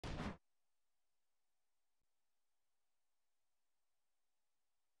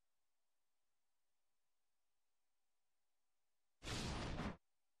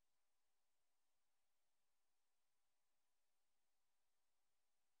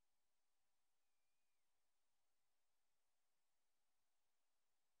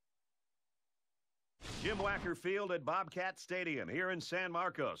Jim Wacker Field at Bobcat Stadium here in San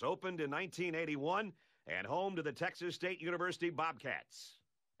Marcos, opened in 1981 and home to the Texas State University Bobcats.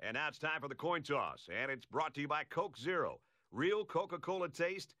 And now it's time for the coin toss, and it's brought to you by Coke Zero. Real Coca-Cola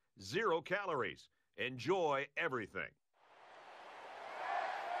taste, 0 calories. Enjoy everything.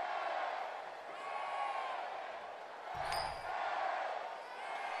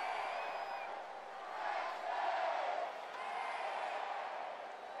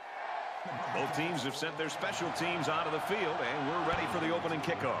 Both teams have sent their special teams onto the field, and we're ready for the opening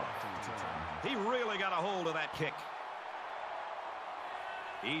kickoff. He really got a hold of that kick.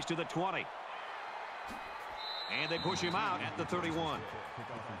 He's to the 20. And they push him out at the 31.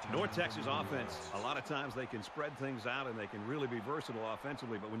 North Texas offense, a lot of times they can spread things out and they can really be versatile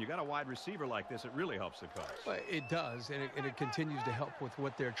offensively. But when you got a wide receiver like this, it really helps the cause. Well, it does, and it continues to help with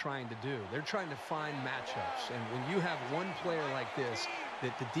what they're trying to do. They're trying to find matchups. And when you have one player like this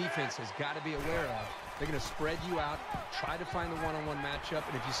that the defense has got to be aware of, they're going to spread you out, try to find the one-on-one matchup.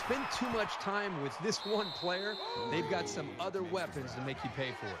 And if you spend too much time with this one player, they've got some other weapons to make you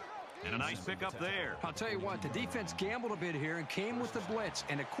pay for it. And a nice pickup there. I'll tell you what, the defense gambled a bit here and came with the blitz,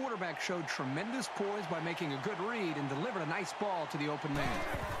 and the quarterback showed tremendous poise by making a good read and delivered a nice ball to the open man.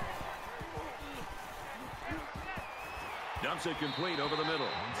 Dumps it complete over the middle.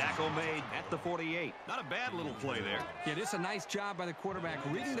 Tackle made at the 48. Not a bad little play there. Yeah, this is a nice job by the quarterback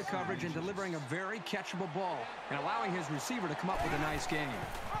reading the coverage and delivering a very catchable ball and allowing his receiver to come up with a nice game.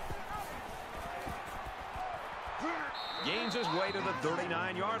 Gains his way to the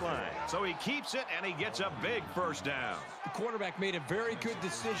 39-yard line. So he keeps it, and he gets a big first down. The quarterback made a very good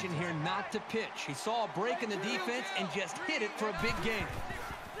decision here not to pitch. He saw a break in the defense and just hit it for a big gain.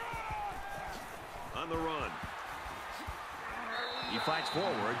 On the run. He fights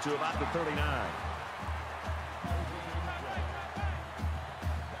forward to about the 39.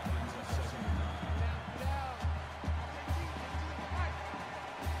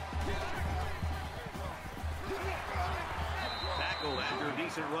 After a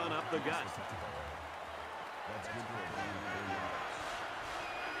decent run up the gut.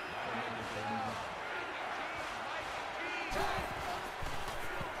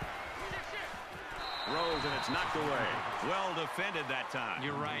 Throws, and it's knocked away. Well defended that time.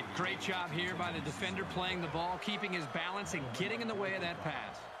 You're right. Great job here by the defender playing the ball, keeping his balance, and getting in the way of that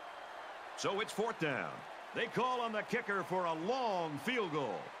pass. So it's 4th down. They call on the kicker for a long field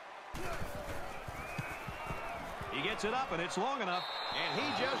goal. He gets it up, and it's long enough, and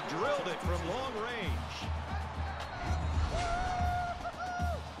he just drilled it from long range.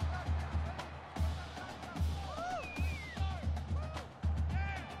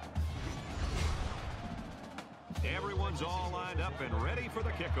 Everyone's all lined up and ready for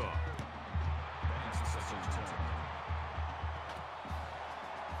the kickoff.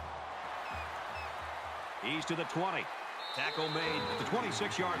 He's to the 20. Tackle made at the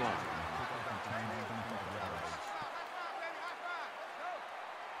 26-yard line.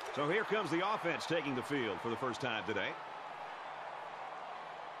 So here comes the offense taking the field for the first time today.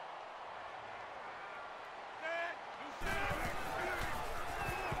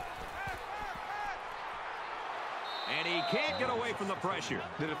 And he can't get away from the pressure.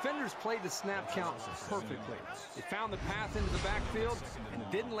 The defenders played the snap count perfectly. They found the path into the backfield and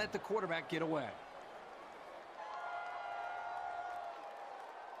didn't let the quarterback get away.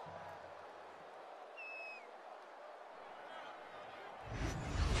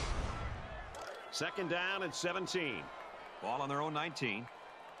 Second down and 17. Ball on their own 19.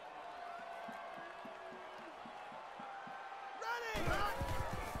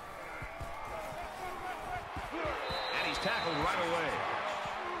 And he's tackled right away.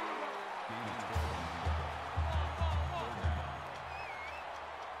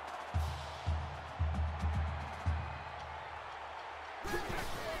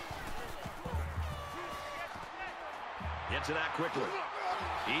 Gets it out quickly.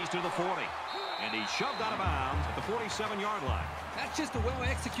 He's to the 40. And he's shoved out of bounds at the 47-yard line. That's just a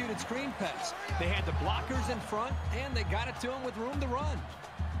well-executed screen pass. They had the blockers in front, and they got it to him with room to run.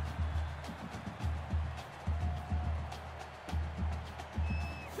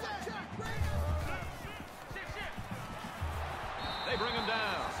 They bring him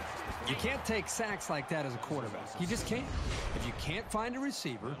down. You can't take sacks like that as a quarterback. You just can't. If you can't find a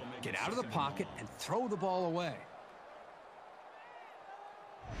receiver, get out of the pocket and throw the ball away.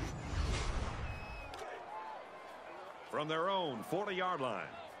 From their own 40-yard line.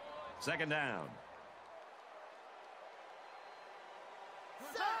 Second down.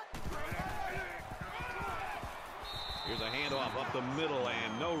 Here's a handoff up the middle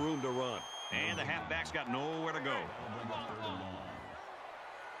and no room to run. And the halfback's got nowhere to go.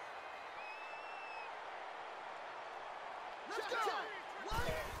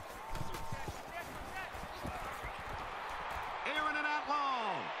 Airing it out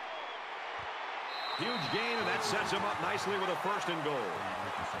long. Huge gain, and that sets him up nicely with a first and goal.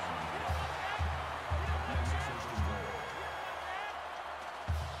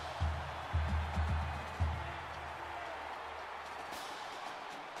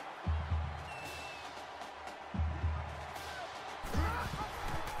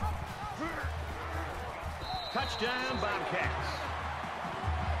 Touchdown, Bobcats.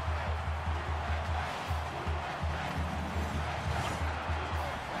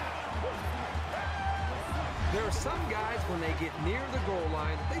 There are some guys, when they get near the goal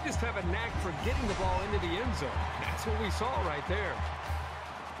line, they just have a knack for getting the ball into the end zone. That's what we saw right there.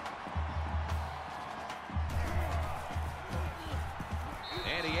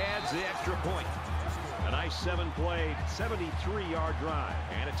 And he adds the extra point. A nice 7-play, 73-yard drive,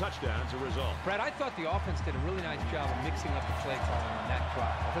 and a touchdown as a result. Brad, I thought the offense did a really nice job of mixing up the play calling on that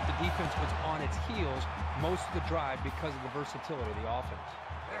drive. I thought the defense was on its heels most of the drive because of the versatility of the offense.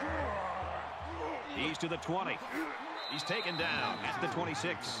 He's to the 20. He's taken down at the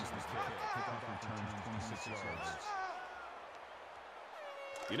 26.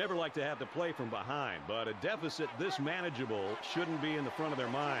 You never like to have to play from behind, but a deficit this manageable shouldn't be in the front of their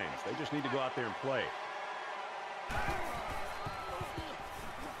minds. They just need to go out there and play.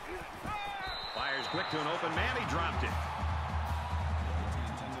 Fires quick to an open man. He dropped it.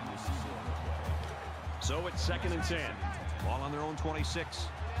 So it's 2nd and 10. Ball on their own 26.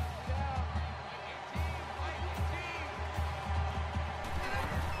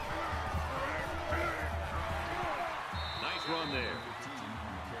 Nice run there.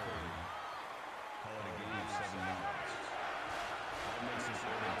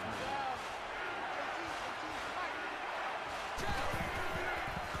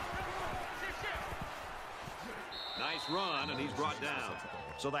 Nice run, and he's brought down.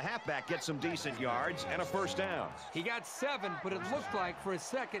 So the halfback gets some decent yards and a first down. He got 7, but it looked like for a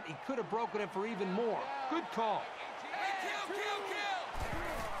second he could have broken it for even more. Good call.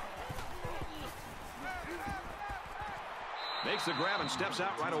 Makes the grab and steps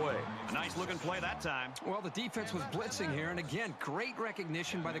out right away. A nice-looking play that time. Well, the defense was blitzing here, and again, great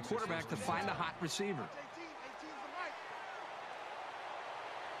recognition by the quarterback to find a hot receiver.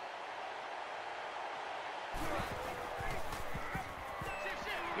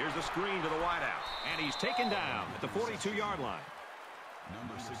 Here's the screen to the wideout, and he's taken down at the 42-yard line.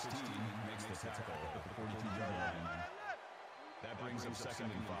 Number 16 makes the tackle at the 42-yard line. That brings up 2nd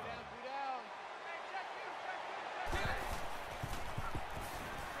and 5.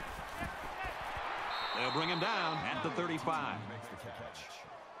 They'll bring him down at the 35. Makes the catch.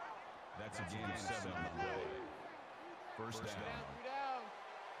 That's a gain of 7 on the play. First down.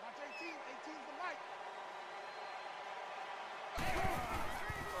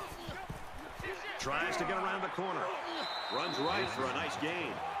 Tries to get around the corner. Runs right for a nice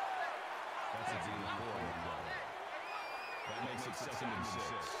gain. That's a gain of 4 on the play. That makes it 2nd and 6.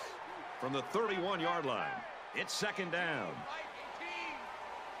 From the 31-yard line, it's 2nd down.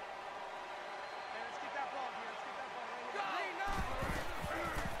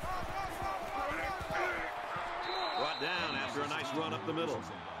 Brought down after a nice run up the middle.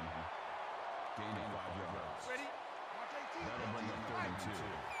 Gain of 5 yards. That'll bring up 3rd and 2.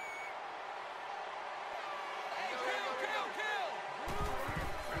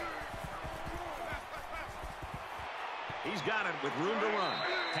 He's got it with room to run.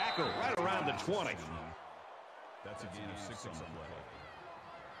 Tackle right around the 20. That's a gain of 6 on the play.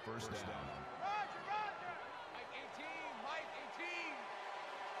 First down.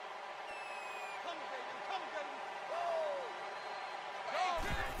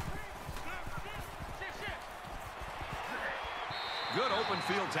 Good open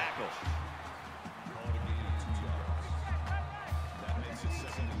field tackle. Call it a gain of 2 yards. That makes it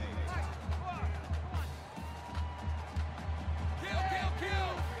 2nd and 8.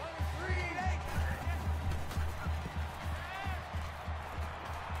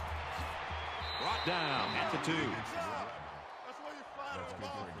 Brought down at the 2. That's good for a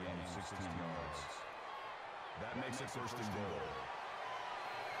gain of 16 yards. That makes it 1st and goal.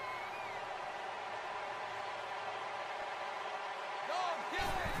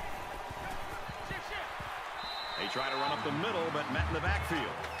 They try to run up the middle, but met in the backfield.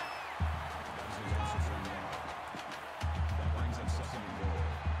 That brings up 2nd and goal.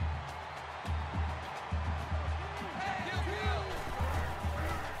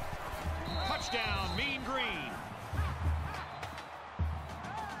 Touchdown, Mean Green.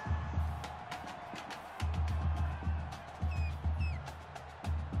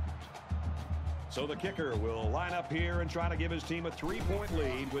 So the kicker will line up here and try to give his team a 3-point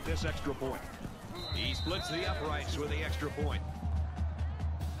lead with this extra point. He splits the uprights with the extra point.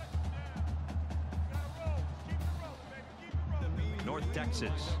 North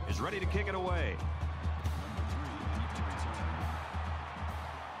Texas is ready to kick it away.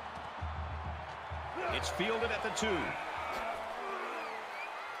 It's fielded at the 2.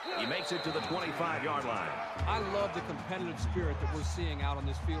 He makes it to the 25-yard line. I love the competitive spirit that we're seeing out on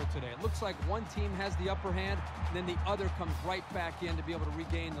this field today. It looks like one team has the upper hand, and then the other comes right back in to be able to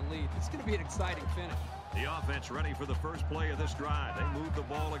regain the lead. It's going to be an exciting finish. The offense ready for the first play of this drive. They moved the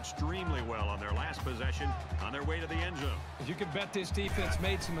ball extremely well on their last possession on their way to the end zone. You can bet this defense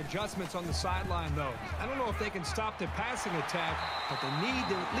made some adjustments on the sideline, though. I don't know if they can stop the passing attack, but they need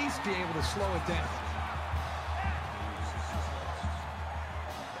to at least be able to slow it down.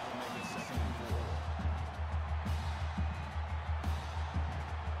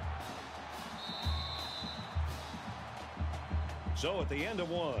 So at the end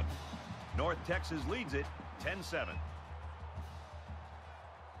of one, North Texas leads it 10-7.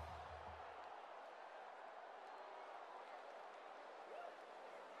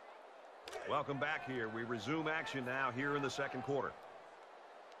 Welcome back here. We resume action now here in the second quarter.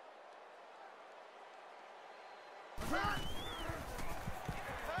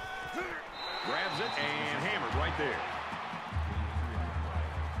 Grabs it and hammered right there.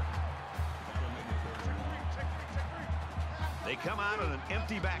 They come out in an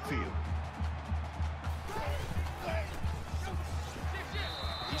empty backfield.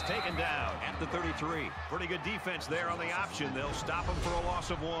 He's taken down at the 33. Pretty good defense there on the option. They'll stop him for a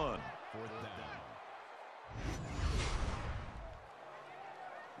loss of 1.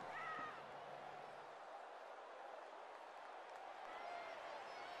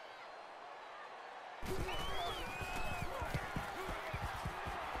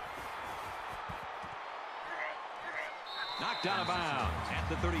 Knocked out of bounds at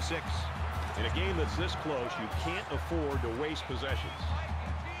the 36. In a game that's this close, you can't afford to waste possessions.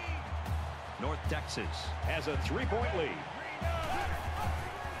 North Texas has a 3-point lead.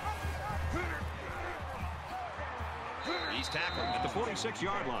 He's tackled at the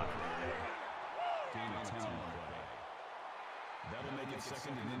 46-yard line. That'll make it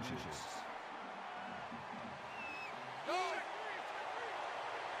second and inches.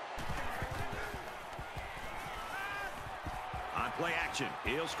 On play action,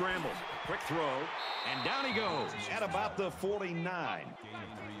 he'll scramble. Quick throw, and down he goes at about the 49. Gain of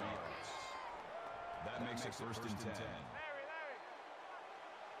 3 yards. That makes it first and 10.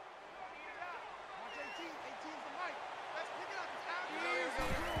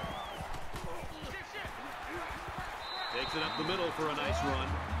 Takes it up the middle for a nice run.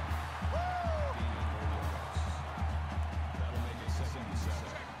 That'll make it second and 7.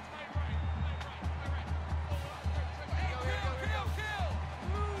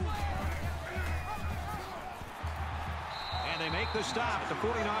 And they make the stop at the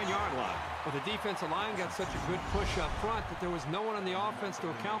 49-yard line. Well, the defensive line got such a good push up front that there was no one on the offense to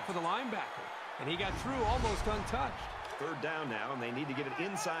account for the linebacker. And he got through almost untouched. Third down now, and they need to get it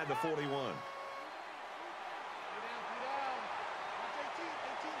inside the 41.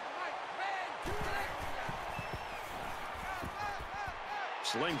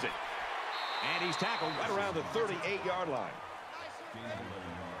 Slings it. And he's tackled right around the 38-yard line. Gain of 11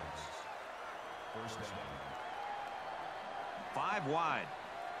 yards. First down. 5 wide.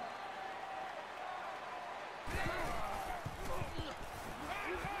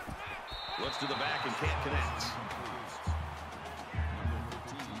 Looks to the back and can't connect.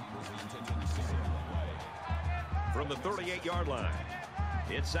 From the 38-yard line,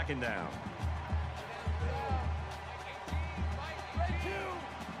 it's second down.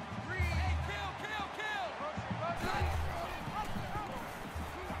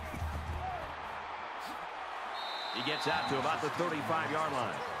 He gets out to about the 35-yard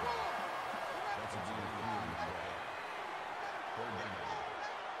line.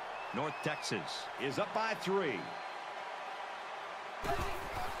 North Texas is up by 3.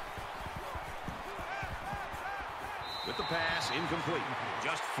 With the pass, incomplete.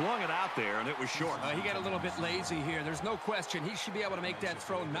 Just flung it out there, and it was short. He got a little bit lazy here. There's no question. He should be able to make that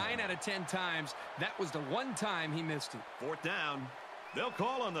throw 9 out of 10 times. That was the one time he missed it. Fourth down. They'll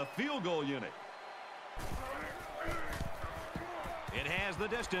call on the field goal unit. It has the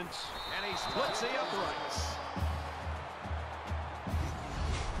distance, and he splits the uprights.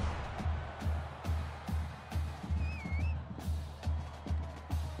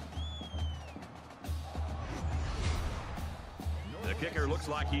 The kicker looks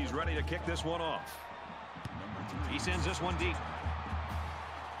like he's ready to kick this one off. He sends this one deep.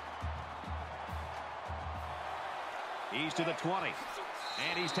 He's to the 20.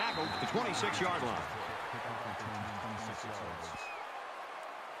 And he's tackled at the 26-yard line.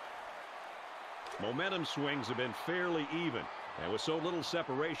 Momentum swings have been fairly even. And with so little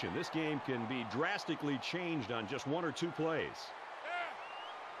separation, this game can be drastically changed on just one or two plays.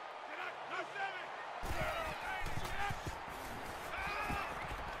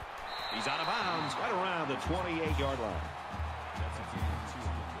 He's out of bounds right around the 28-yard line.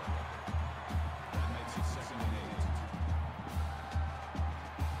 That makes it 2nd and 8.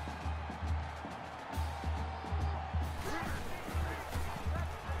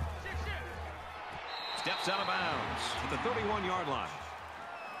 Steps out of bounds at the 31-yard line.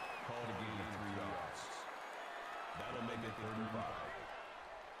 Called a gain of 3 yards. That'll make it 3rd and 5.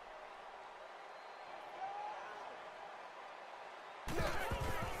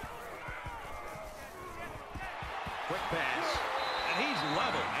 Quick pass, and he's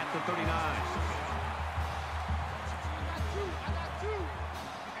level at the 39.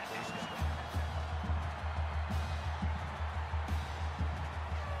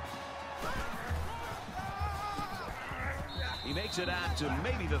 He makes it out to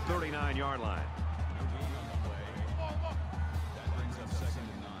maybe the 39-yard line. No gain on the play. That brings up 2nd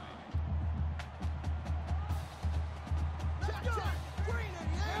and 9.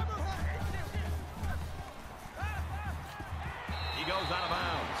 He goes out of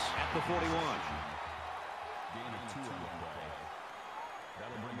bounds at the 41. Gain of 2 on the play.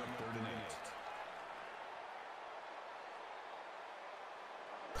 That'll bring up 3rd and 8.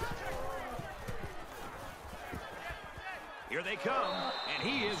 Here they come, and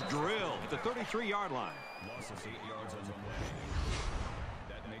he is drilled at the 33-yard line. Loss of 8 yards on the play.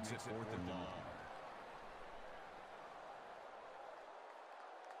 That makes it 4th and long.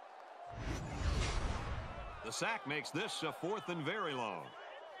 The sack makes this a 4th and very long.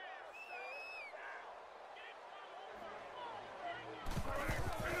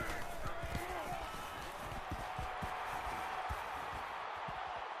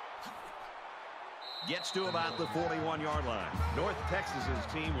 Gets to about the 41-yard line. North Texas's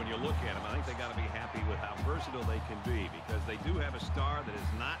team, when you look at them, I think they got to be happy with how versatile they can be, because they do have a star that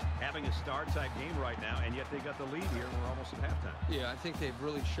is not having a star-type game right now, and yet they got the lead here, and we're almost at halftime. Yeah, I think they've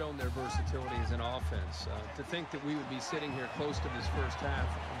really shown their versatility as an offense. To think that we would be sitting here close to this first half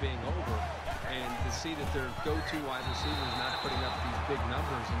being over, and to see that their go-to wide receiver is not putting up these big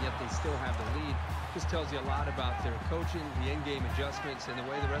numbers, and yet they still have the lead, just tells you a lot about their coaching, the in-game adjustments, and the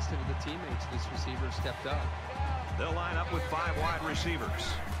way the rest of the teammates, this receiver, stepped up. They'll line up with 5 wide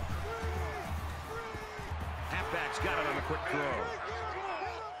receivers. Halfback's got it on a quick throw.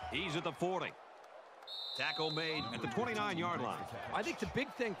 He's at the 40. Tackle made at the 29-yard line. I think the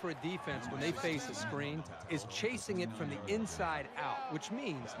big thing for a defense when they face a screen is chasing it from the inside out, which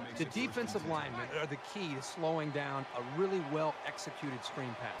means the defensive linemen are the key to slowing down a really well-executed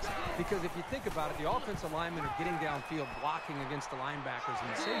screen pass. Because if you think about it, the offensive linemen are getting downfield, blocking against the linebackers and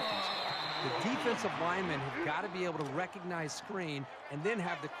the safeties. The defensive linemen have got to be able to recognize screen and then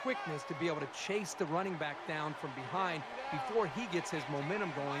have the quickness to be able to chase the running back down from behind before he gets his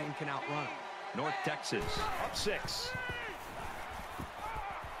momentum going and can outrun him. North Texas up 6.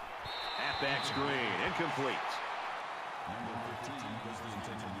 Halfback screen, incomplete. Number 15 was the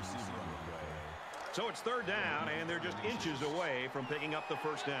intended receiver on the play. So it's 3rd down, and they're just inches away from picking up the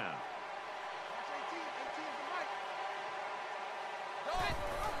first down.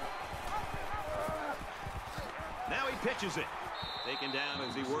 Now he pitches it. Taken down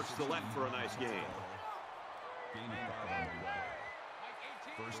as he works the left for a nice gain. Gain of 5 on the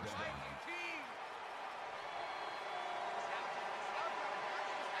play. First down.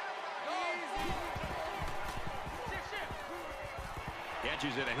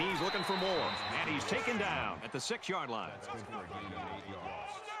 Catches it, and he's looking for more. And he's taken down at the 6-yard line. That's good for a gain of 8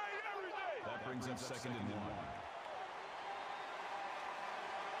 yards. That brings up 2nd and 1.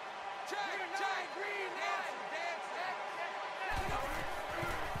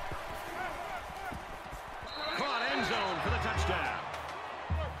 Caught end zone for the touchdown.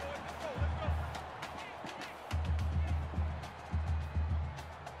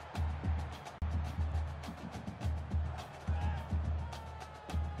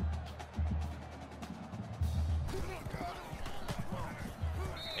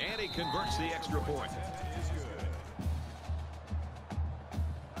 And he converts the extra point.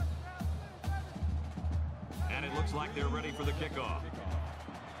 And it looks like they're ready for the kickoff.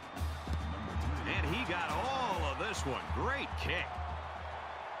 And he got all of this one. Great kick.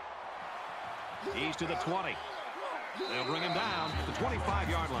 He's to the 20. They'll bring him down at the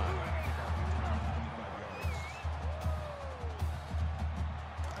 25-yard line.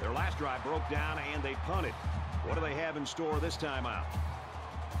 Their last drive broke down and they punted. What do they have in store this time out?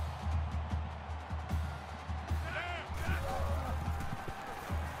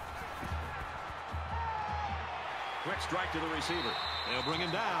 Quick strike to the receiver. They'll bring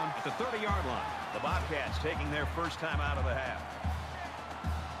him down at the 30-yard line. The Bobcats taking their first time out of the half.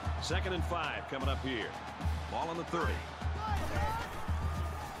 2nd and 5 coming up here. Ball on the 30.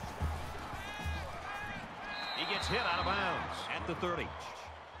 He gets hit out of bounds at the 30.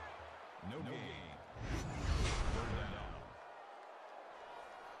 No gain.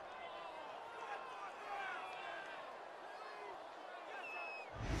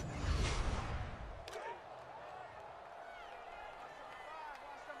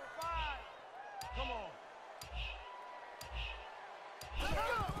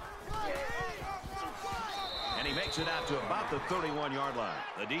 And he makes it out to about the 31-yard line.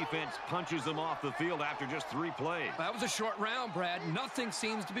 The defense punches them off the field after just 3 plays. That was a short round, Brad. Nothing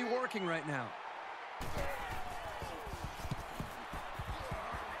seems to be working right now.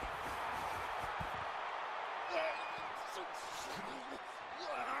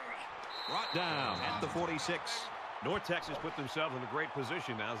 Brought down at the 46. North Texas put themselves in a great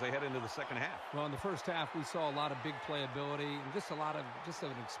position now as they head into the second half. Well, in the first half, we saw a lot of big playability and just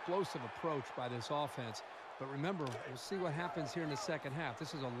an explosive approach by this offense. But remember, we'll see what happens here in the second half.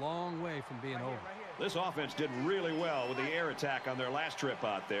 This is a long way from being over. This offense did really well with the air attack on their last trip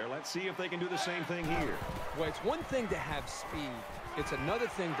out there. Let's see if they can do the same thing here. Well, it's one thing to have speed. It's another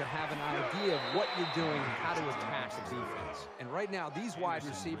thing to have an idea of what you're doing and how to attack the defense. And right now, these wide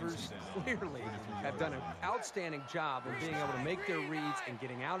receivers clearly have done an outstanding job in being able to make their reads and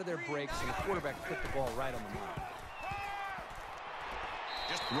getting out of their breaks, and the quarterback put the ball right on the mark.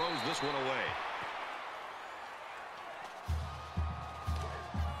 Just throws this one away.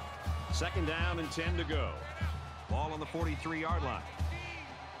 2nd down and 10 to go. Ball on the 43-yard line.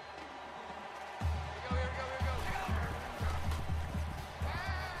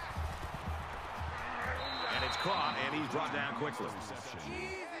 And it's caught, and he's brought down quickly. Easy.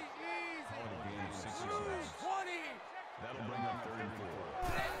 Call it a gain of 6 yards. 20. That'll bring up 3rd and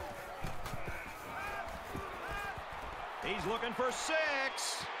 4. He's looking for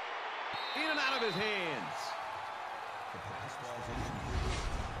 6. In and out of his hands. The pass falls incomplete.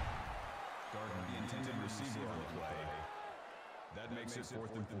 Guarding the intended receiver on the play. That makes it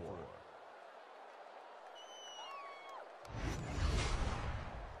 4th and 4.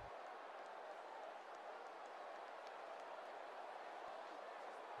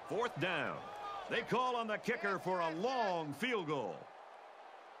 Fourth down. They call on the kicker for a long field goal.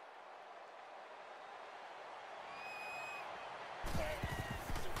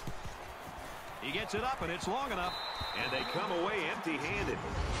 He gets it up, and it's long enough. And they come away empty-handed.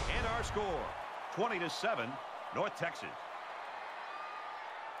 And our score, 20-7, North Texas.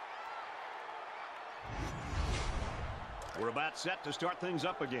 We're about set to start things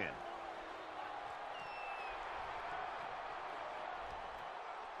up again.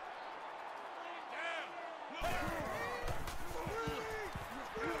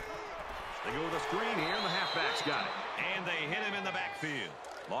 They go with a screen here, and the halfback's got it. And they hit him in the backfield.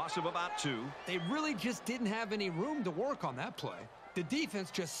 Loss of about 2. They really just didn't have any room to work on that play. The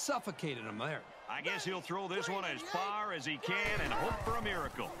defense just suffocated them there. I guess he'll throw this one as far as he can and hope for a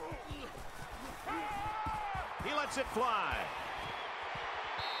miracle. He lets it fly.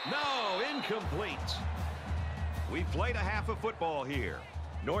 No, incomplete. We've played a half of football here.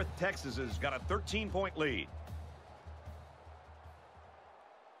 North Texas has got a 13-point lead.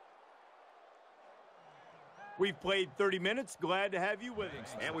 We've played 30 minutes. Glad to have you with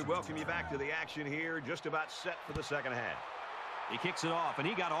us. And we welcome you back to the action here, just about set for the second half. He kicks it off, and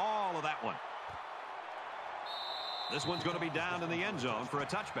he got all of that one. This one's going to be down in the end zone for a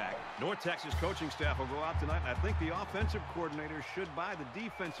touchback. North Texas coaching staff will go out tonight, and I think the offensive coordinator should buy the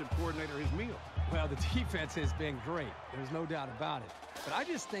defensive coordinator his meal. Well, the defense has been great. There's no doubt about it. But I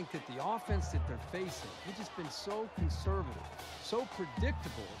just think that the offense that they're facing, they've just been so conservative, so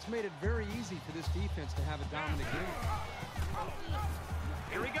predictable. It's made it very easy for this defense to have a dominant game.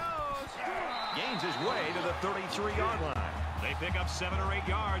 Here he goes. Gains his way to the 33-yard line. They pick up 7 or 8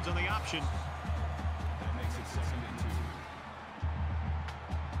 yards on the option. That makes it 2nd and 2.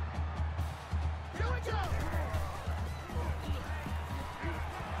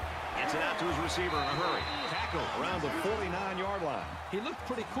 Gets it out to his receiver in a hurry. Tackle around the 49-yard line. He looked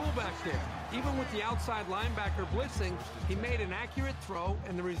pretty cool back there. Even with the outside linebacker blitzing, he made an accurate throw,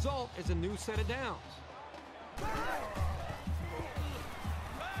 and the result is a new set of downs.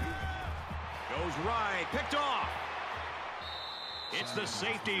 Goes right, picked off. It's the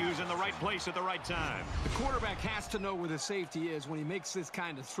safety who's in the right place at the right time. The quarterback has to know where the safety is when he makes this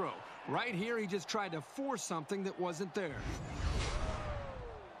kind of throw. Right here, he just tried to force something that wasn't there.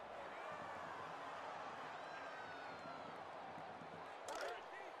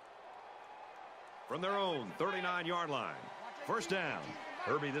 From their own 39-yard line. First down.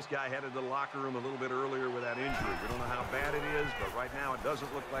 Herbie, this guy headed to the locker room a little bit earlier with that injury. We don't know how bad it is, but right now it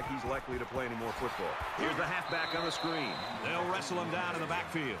doesn't look like he's likely to play any more football. Here's the halfback on the screen. They'll wrestle him down in the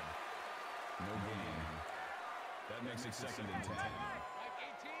backfield. No gain. That makes it 2nd and 10.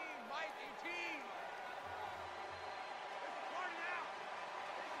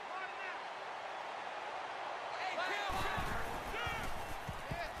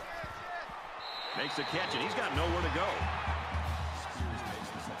 Makes the catch, and he's got nowhere to go.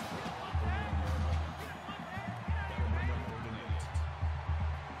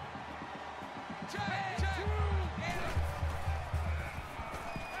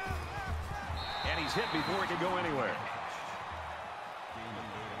 And he's hit before he could go anywhere.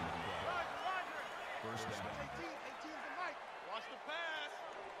 First down. Watch the pass.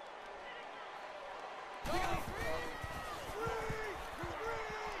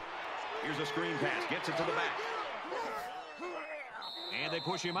 Here's a screen pass. Gets it to the back. And they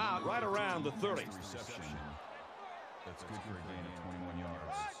push him out right around the 30. Reception. That's good for a gain of 21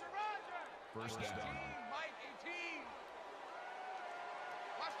 yards. First down.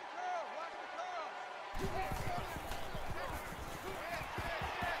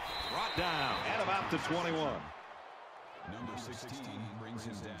 Brought down at about the 21. Number 16 brings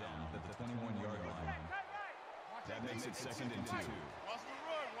him down at the 21-yard line. That makes it 2nd and 2.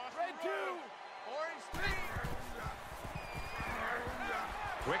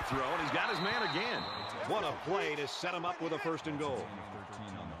 Quick throw, and he's got his man again. What a play to set him up with a 1st and goal.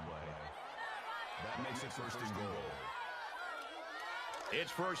 13 on the play. That makes it 1st and goal.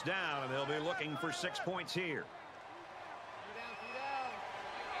 It's first down, and they'll be looking for 6 points here.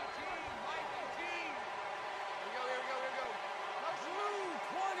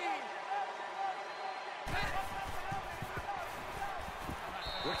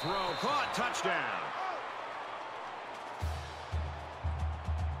 Quick throw, caught, touchdown.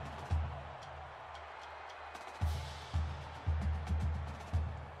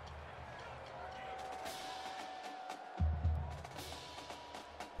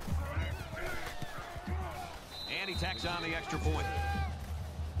 And he tacks on the extra point.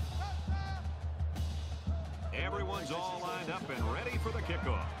 Everyone's all lined up and ready for the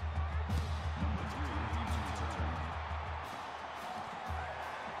kickoff.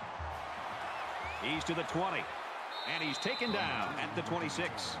 He's to the 20, and he's taken down at the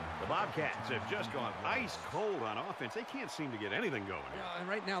 26. The Bobcats have just gone ice cold on offense. They can't seem to get anything going here. And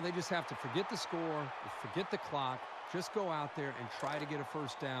right now they just have to forget the score, forget the clock, just go out there and try to get a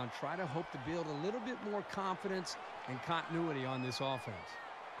first down, try to hope to build a little bit more confidence and continuity on this offense.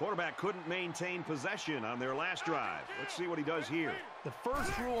 Quarterback couldn't maintain possession on their last drive. Let's see what he does here. The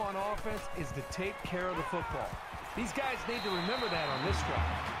first rule on offense is to take care of the football. These guys need to remember that on this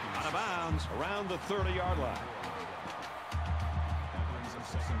drive. Out of bounds around the 30-yard line. That brings him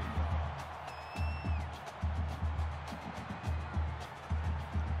 2nd and 5.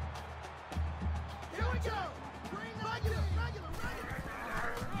 Here we go. Regular.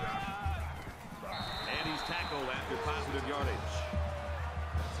 And he's tackled after positive yardage.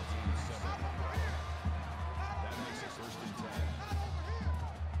 That's a gain of 7. That makes it 1st and 10.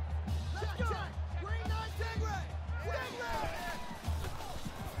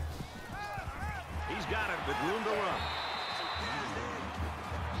 He's got it with room to run.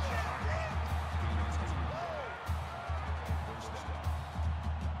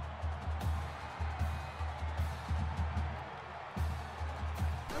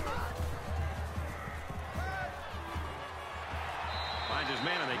 Finds his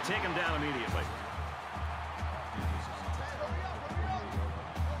man, and they take him down immediately.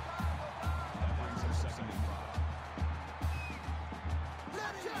 That brings him 2nd and 5.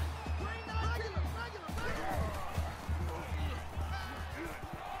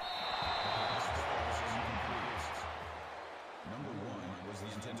 Number 1 was the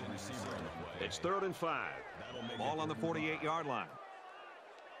intended receiver on the play. It's 3rd and 5. That'll make Ball it on the 48-yard line.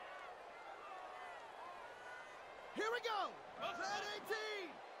 Here we go. Red 18.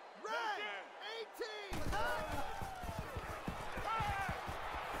 Red 18.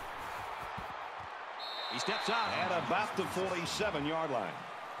 He steps out at about the 47-yard line.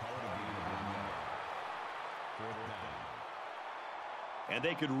 Call it a gain of 1 yard. 4th down. And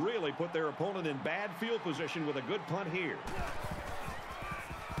they could really put their opponent in bad field position with a good punt here.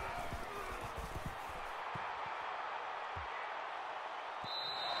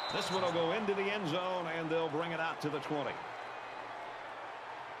 This one will go into the end zone, and they'll bring it out to the 20.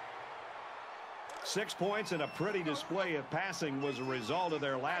 6 points and a pretty display of passing was a result of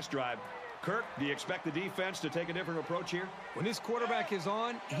their last drive. Kirk, do you expect the defense to take a different approach here? When this quarterback is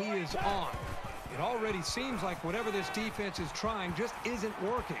on, he is on. It already seems like whatever this defense is trying just isn't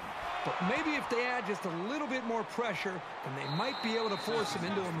working. But maybe if they add just a little bit more pressure, then they might be able to force him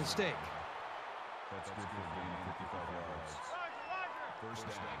into a mistake. That's good for a gain of 55 yards. First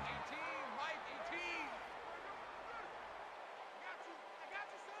down.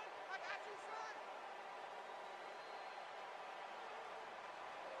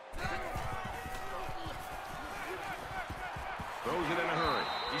 Throws it in a hurry.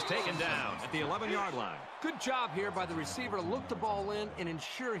 He's taken down at the 11-yard line. Good job here by the receiver to look the ball in and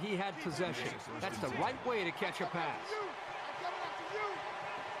ensure he had possession. That's the right way to catch a pass.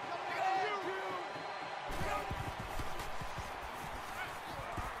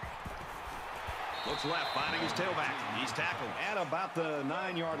 Looks left, finding his tailback. He's tackled at about the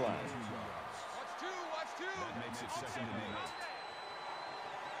 9-yard line. Watch two. That makes it 2nd and 8.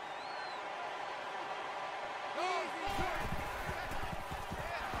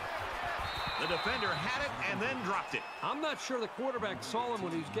 The defender had it and then dropped it. I'm not sure the quarterback saw him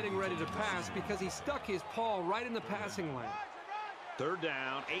when he was getting ready to pass because he stuck his paw right in the passing lane. 3rd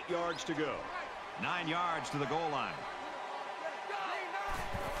down, 8 yards to go. 9 yards to the goal line.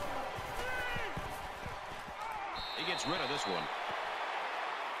 He gets rid of this one.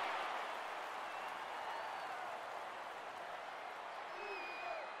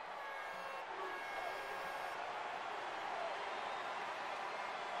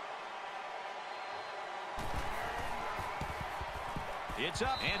 It's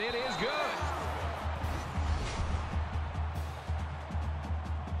up, and it is good.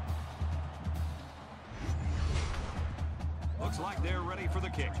 Looks like they're ready for the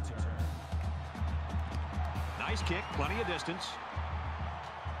kick. Nice kick, plenty of distance.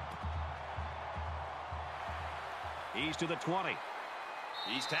 He's to the 20.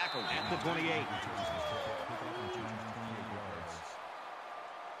 He's tackled at the 28.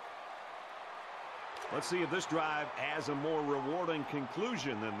 Let's see if this drive has a more rewarding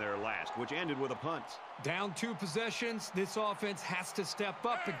conclusion than their last, which ended with a punt. Down 2 possessions, this offense has to step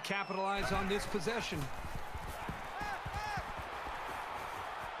up and capitalize on this possession.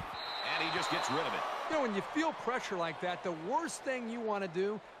 And he just gets rid of it. You know, when you feel pressure like that, the worst thing you want to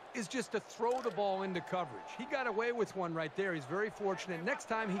do is just to throw the ball into coverage. He got away with one right there. He's very fortunate. Next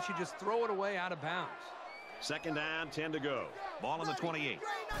time, he should just throw it away out of bounds. 2nd down, 10 to go. Ball on the 28.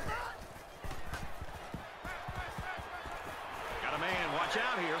 Got a man, watch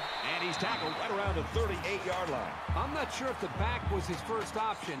out here. And he's tackled right around the 38-yard line. I'm not sure if the back was his first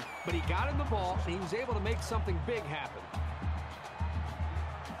option, but he got him the ball, and he was able to make something big happen.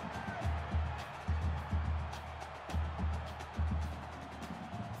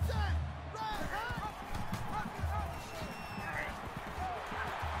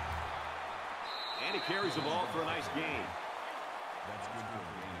 And he carries the ball for a nice gain. That's good for a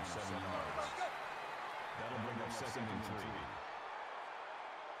gain of 7 yards. That'll bring up 2nd and 3.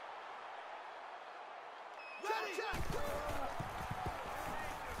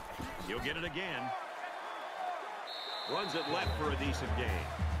 He'll get it again. Runs it left for a decent gain.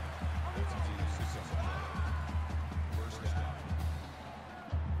 That's a gain of 6 on the play. First down.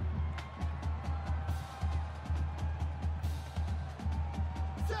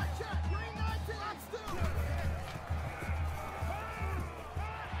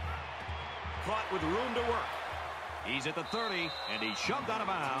 Caught with room to work. He's at the 30, and he's shoved out of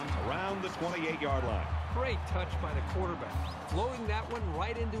bounds around the 28-yard line. Great touch by the quarterback, floating that one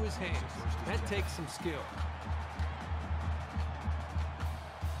right into his hands. That takes some skill.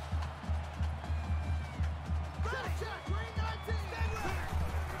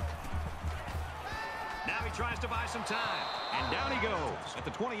 Now he tries to buy some time, and down he goes at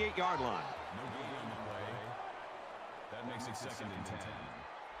the 28-yard line. No gain on the play. That makes it 2nd and 10.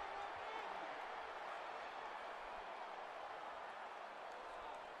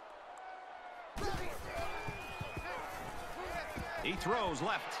 He throws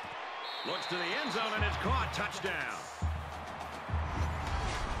left. Looks to the end zone, and it's caught. Touchdown.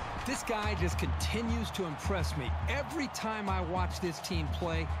 This guy just continues to impress me. Every time I watch this team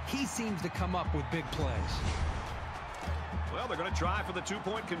play, he seems to come up with big plays. Well, they're going to try for the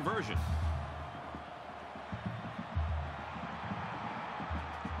 2-point conversion.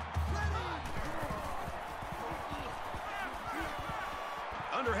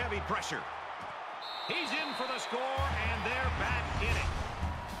 Under heavy pressure. He's in for the score, and they're back in it.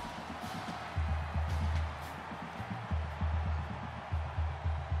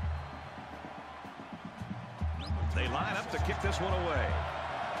 They line up to kick this one away.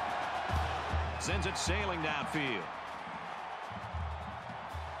 Sends it sailing downfield.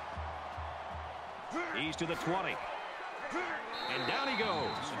 He's to the 20. And down he goes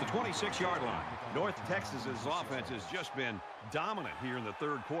at the 26-yard line. North Texas's offense has just been dominant here in the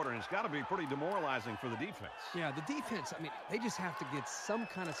third quarter, and it's got to be pretty demoralizing for the defense. Yeah, the defense, I mean, they just have to get some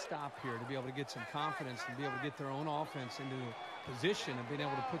kind of stop here to be able to get some confidence and be able to get their own offense into position and being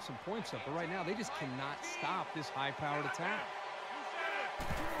able to put some points up. But right now, they just cannot stop this high-powered attack.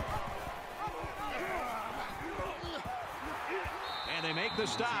 And they make the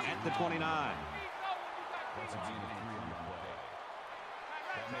stop at the 29. That's a gain of 3 on the play.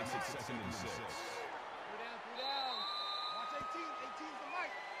 That makes it 2nd and 6.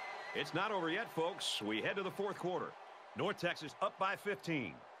 It's not over yet, folks. We head to the fourth quarter. North Texas up by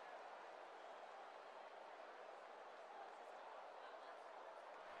 15.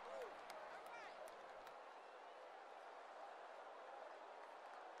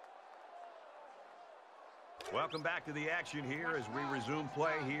 Welcome back to the action here as we resume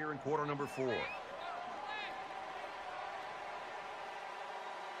play here in quarter number 4.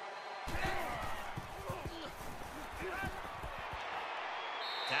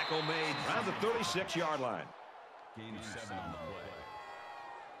 Tackle made around the 36-yard line. Gain of 7 on the play.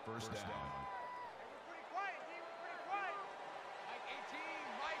 First down.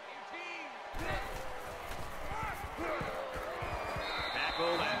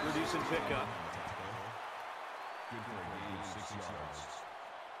 Tackle after decent pickup. Good for a gain of 6 yards.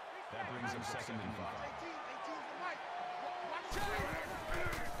 That brings him 2nd and 5.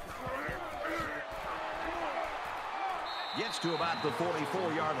 Gets to about the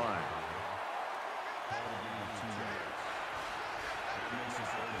 44-yard line.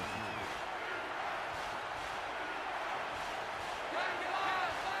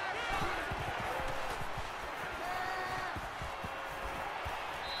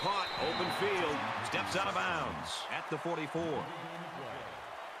 Caught, open field, steps out of bounds at the 44.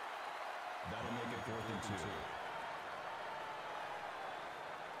 That'll make it 4th and 2.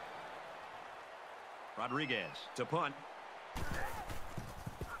 Rodriguez to punt.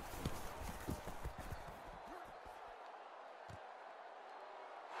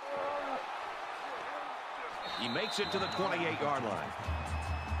 He makes it to the 28-yard line.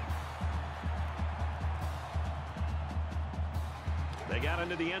 They got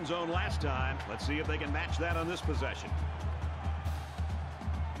into the end zone last time. Let's see if they can match that on this possession.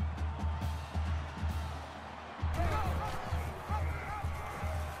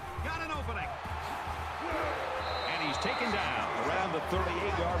 Got an opening. And he's taken down around the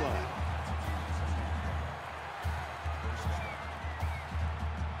 38-yard line.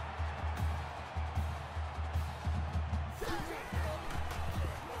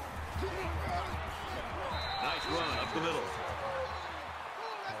 Nice run up the middle.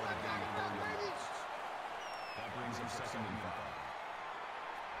 That brings him 2nd and 5.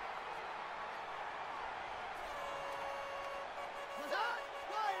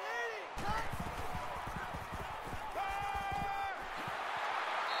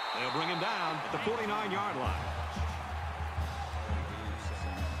 They'll bring him down at the 49-yard line.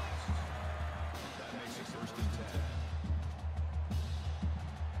 That makes it 1st and 10.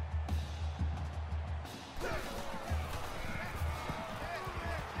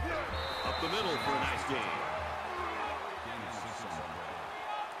 Up the middle for a nice gain. Gain of 6 on the play.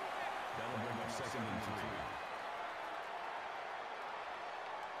 That'll bring up 2nd and 3.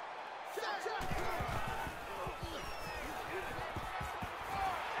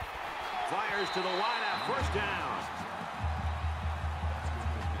 Fires to the wideout, first down.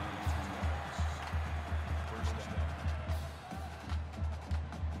 First down.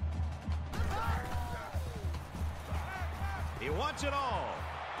 He wants it all.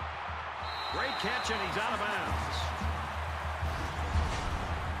 Great catch, and he's out of bounds.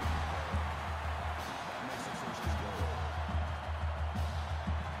 That makes it 1st and goal.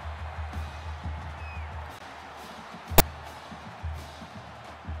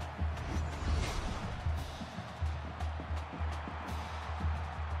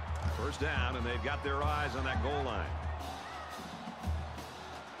 First down, and they've got their eyes on that goal line.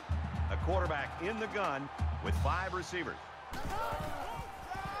 A quarterback in the gun with 5 receivers.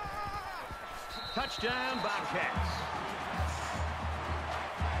 Touchdown, Bobcats.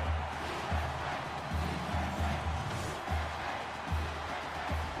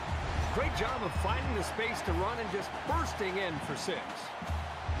 Great job of finding the space to run and just bursting in for 6.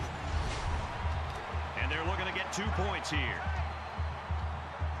 And they're looking to get 2 points here.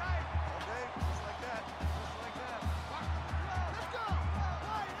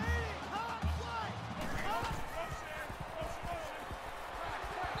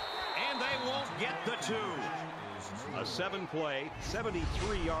 2. A 7-play,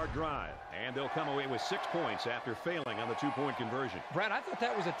 73-yard drive. And they'll come away with 6 points after failing on the 2-point conversion. Brad, I thought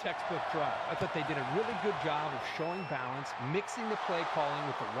that was a textbook drive. I thought they did a really good job of showing balance, mixing the play calling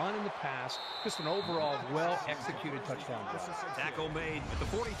with the run and the pass. Just an overall well-executed touchdown drive. Tackle made at the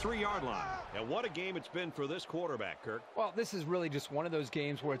 43-yard line. And what a game it's been for this quarterback, Kirk. Well, this is really just one of those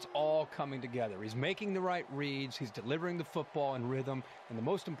games where it's all coming together. He's making the right reads, he's delivering the football in rhythm, and the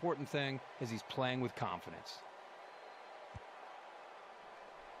most important thing is he's playing with confidence.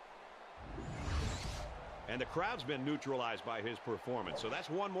 And the crowd's been neutralized by his performance, so that's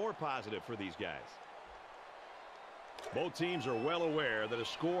one more positive for these guys. Both teams are well aware that a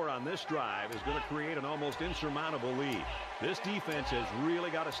score on this drive is going to create an almost insurmountable lead. This defense has really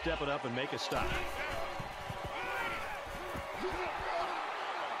got to step it up and make a stop.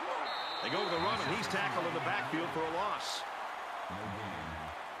 They go to the run, and he's tackled in the backfield for a loss. No gain.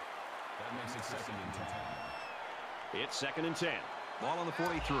 That makes it 2nd and 10. It's 2nd and 10. Ball on the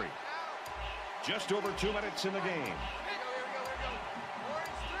 43. Just over 2 minutes in the game.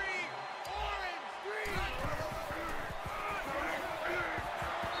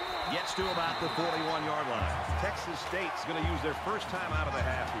 Gets to about the 41-yard line. Texas State's going to use their first time out of the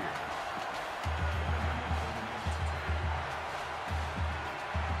half here.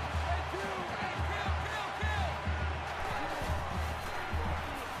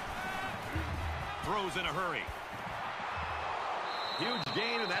 Throws in a hurry. Huge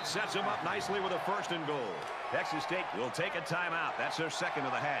gain, and that sets them up nicely with a 1st and goal. Texas State will take a timeout. That's their 2nd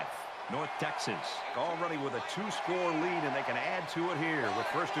of the half. North Texas already with a 2-score lead, and they can add to it here with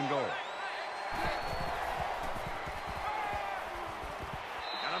 1st and goal.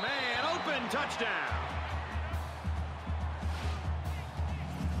 Got a man open, touchdown.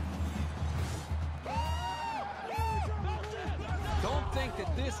 Don't think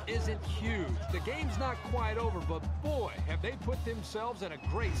that this isn't huge. The game's not quite over, but boy, have they put themselves in a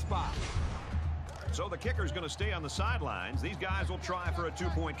great spot. So the kicker's going to stay on the sidelines. These guys will try for a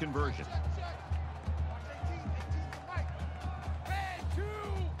 2-point conversion.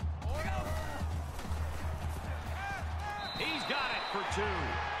 He's got it for 2.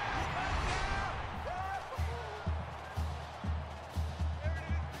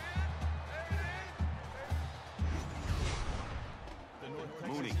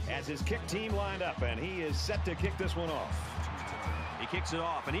 Mooney has his kick team lined up, and he is set to kick this one off. He kicks it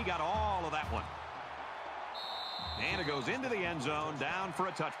off, and he got all of that one. And it goes into the end zone, down for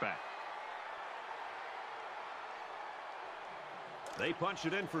a touchback. They punched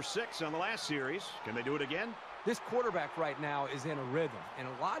it in for 6 on the last series. Can they do it again? This quarterback right now is in a rhythm, and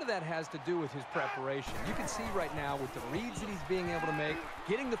a lot of that has to do with his preparation. You can see right now with the reads that he's being able to make,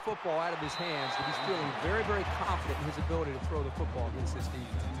 getting the football out of his hands, that he's feeling very, very confident in his ability to throw the football against this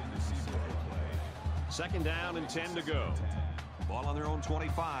defense. 2nd down and 10 to go. Ball on their own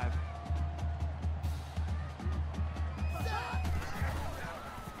 25.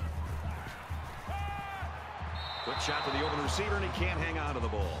 Quick shot to the open receiver, and he can't hang on to the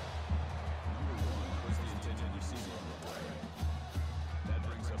ball.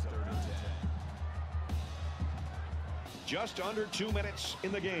 Just under 2 minutes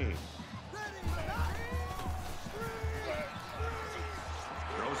in the game.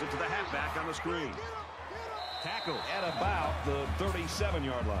 Throws it to the halfback on the screen. Tackle at about the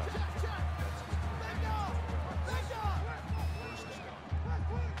 37-yard line.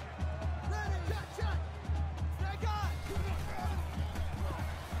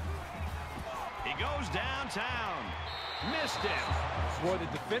 He goes downtown. Missed him. Boy, the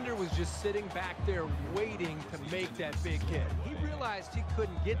defender was just sitting back there waiting to make that big hit. He realized he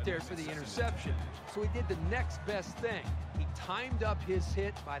couldn't get there for the interception, so he did the next best thing. He timed up his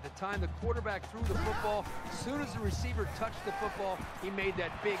hit. By the time the quarterback threw the football, as soon as the receiver touched the football, he made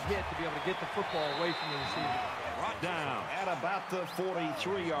that big hit to be able to get the football away from the receiver. Brought down at about the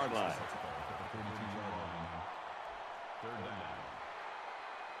 43-yard line.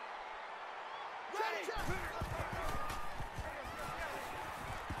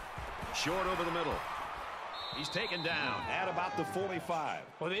 Short over the middle. He's taken down at about the 45.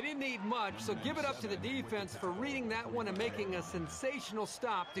 Well, they didn't need much, so give it up to the defense for reading that one and making a sensational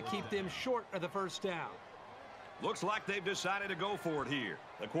stop to keep them short of the 1st down. Looks like they've decided to go for it here.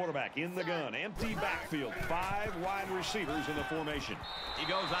 The quarterback in the gun. Empty backfield. 5 wide receivers in the formation. He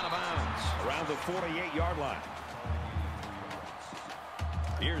goes out of bounds around the 48-yard line.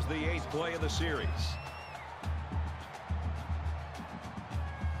 Here's the 8th play of the series.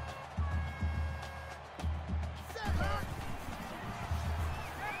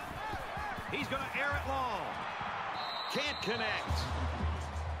 He's going to air it long. Can't connect.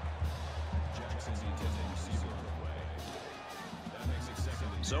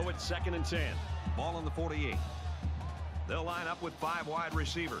 So it's 2nd and 10. Ball on the 48. They'll line up with 5 wide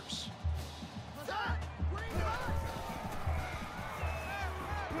receivers.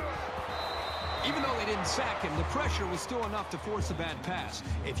 Even though they didn't sack him, the pressure was still enough to force a bad pass.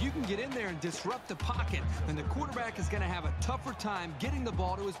 If you can get in there and disrupt the pocket, then the quarterback is going to have a tougher time getting the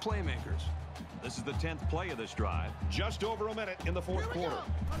ball to his playmakers. This is the 10th play of this drive. Just over a minute in the 4th quarter.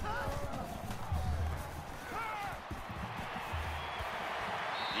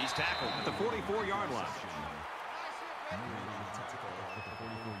 He's tackled at the 44-yard line.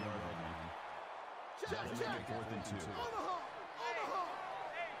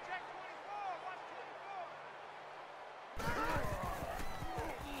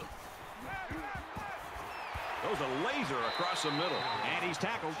 Goes a laser across the middle. And he's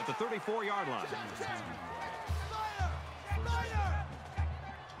tackled at the 34-yard line.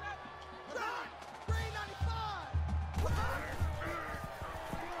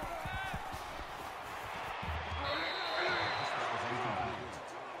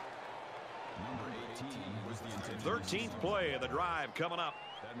 Number 18 was the intended 13th play of the drive coming up.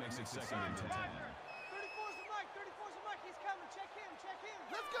 That makes it 2nd and 10. 34's the mic. 34's the mic. He's coming. Check him. Check him.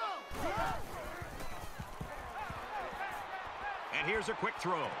 Let's go. And here's a quick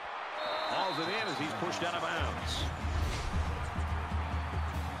throw. Hauls it in as he's pushed out of bounds.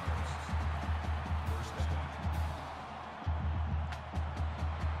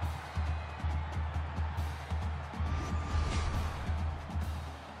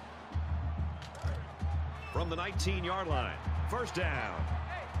 From the 19-yard line, 1st down.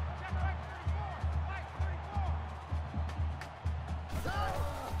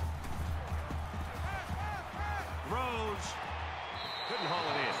 Throws. Couldn't haul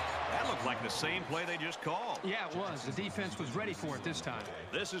it in. That looked like the same play they just called. Yeah, it was. The defense was ready for it this time.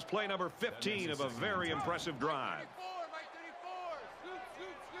 This is play number 15 of a very impressive drive. Mike 34. Scoop,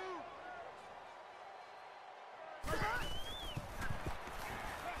 scoop, scoop.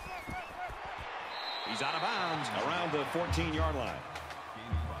 He's out of bounds around the 14-yard line.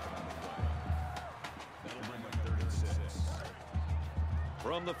 That'll bring up 3rd and 6.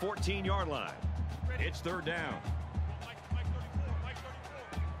 From the 14-yard line, it's 3rd down.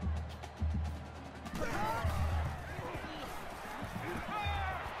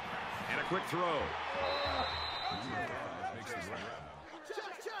 And a quick throw. Makes the right.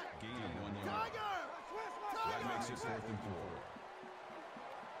 Gaining 1 yard. That makes it 4th and 4.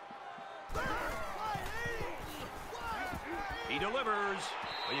 He delivers.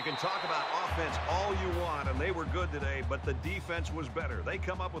 Well, you can talk about offense all you want, and they were good today, but the defense was better. They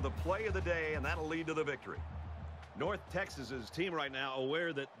come up with a play of the day, and that'll lead to the victory. North Texas's team right now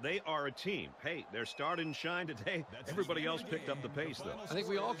aware that they are a team. Hey, they're start and shine today. Everybody else picked up the pace, though. I think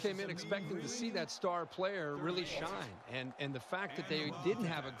we all came in expecting to see that star player really shine. And the fact that they didn't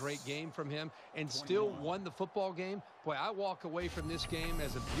have a great game from him and still won the football game, boy, I walk away from this game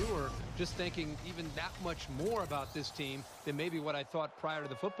as a viewer just thinking even that much more about this team than maybe what I thought prior to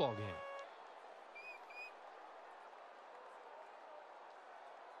the football game.